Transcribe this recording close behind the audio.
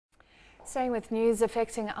Staying with news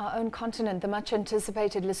affecting our own continent, the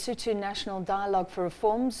much-anticipated Lesotho National Dialogue for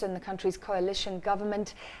reforms and the country's coalition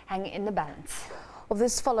government hang in the balance. Well,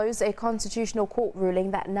 this follows a constitutional court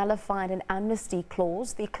ruling that nullified an amnesty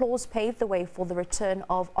clause. The clause paved the way for the return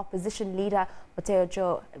of opposition leader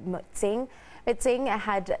Mothetjoa Metsing. Metsing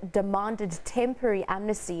had demanded temporary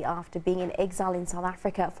amnesty after being in exile in South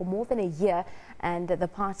Africa for more than a year, and the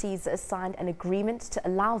parties signed an agreement to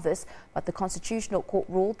allow this, but the Constitutional Court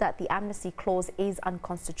ruled that the amnesty clause is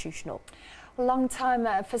unconstitutional. Long-time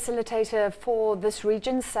facilitator for this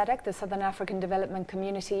region, SADC, the Southern African Development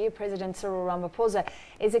Community, President Cyril Ramaphosa,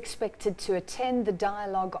 is expected to attend the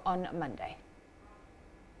dialogue on Monday.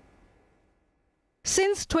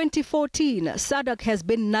 Since 2014, SADC has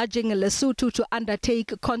been nudging Lesotho to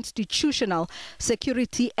undertake constitutional,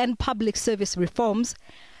 security and public service reforms.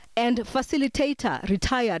 And Facilitator,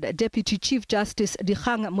 retired Deputy Chief Justice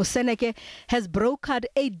Dikgang Moseneke, has brokered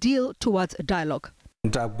a deal towards dialogue.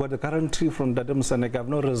 I've got a guarantee from Dade Moseneke. I have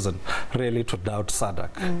no reason really to doubt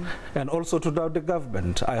SADC and also to doubt the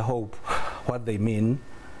government. I hope what they mean,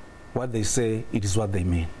 what they say, it is what they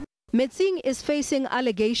mean. Metsing is facing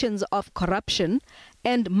allegations of corruption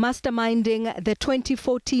and masterminding the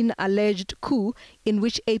 2014 alleged coup in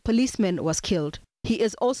which a policeman was killed. He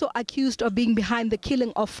is also accused of being behind the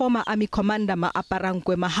killing of former Army Commander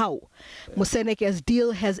Maaparangwe Mahau. Moseneke's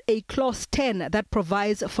deal has a clause 10 that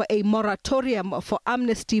provides for a moratorium for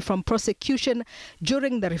amnesty from prosecution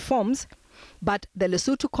during the reforms. But the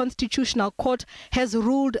Lesotho Constitutional Court has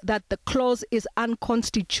ruled that the clause is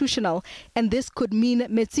unconstitutional, and this could mean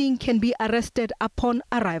Metsing can be arrested upon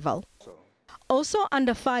arrival. Also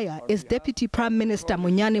under fire is Deputy Prime Minister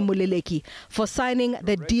Munyane Muleleki for signing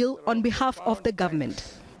the deal on behalf of the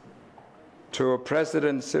government. To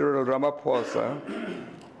President Cyril Ramaphosa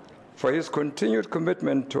for his continued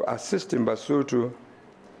commitment to assisting Lesotho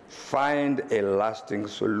find a lasting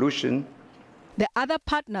solution. The other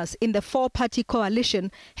partners in the four-party coalition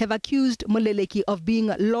have accused Muleleki of being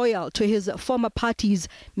loyal to his former parties,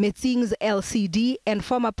 Metsing's LCD and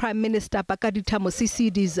former Prime Minister Pakadita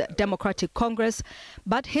Mosisidi's Democratic Congress,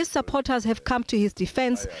 but his supporters have come to his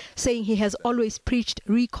defense, saying he has always preached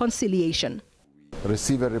reconciliation.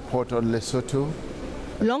 Receive a report on Lesotho.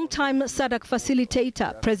 Long-time SADC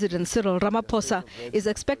facilitator, President Cyril Ramaphosa, is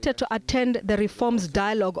expected to attend the reforms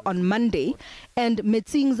dialogue on Monday, and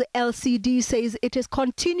Metsing's LCD says it is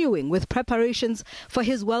continuing with preparations for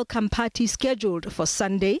his welcome party scheduled for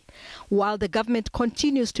Sunday, while the government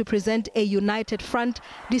continues to present a united front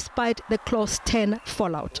despite the clause 10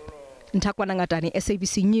 fallout. Ntakwana Ngatani,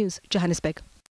 SABC News, Johannesburg.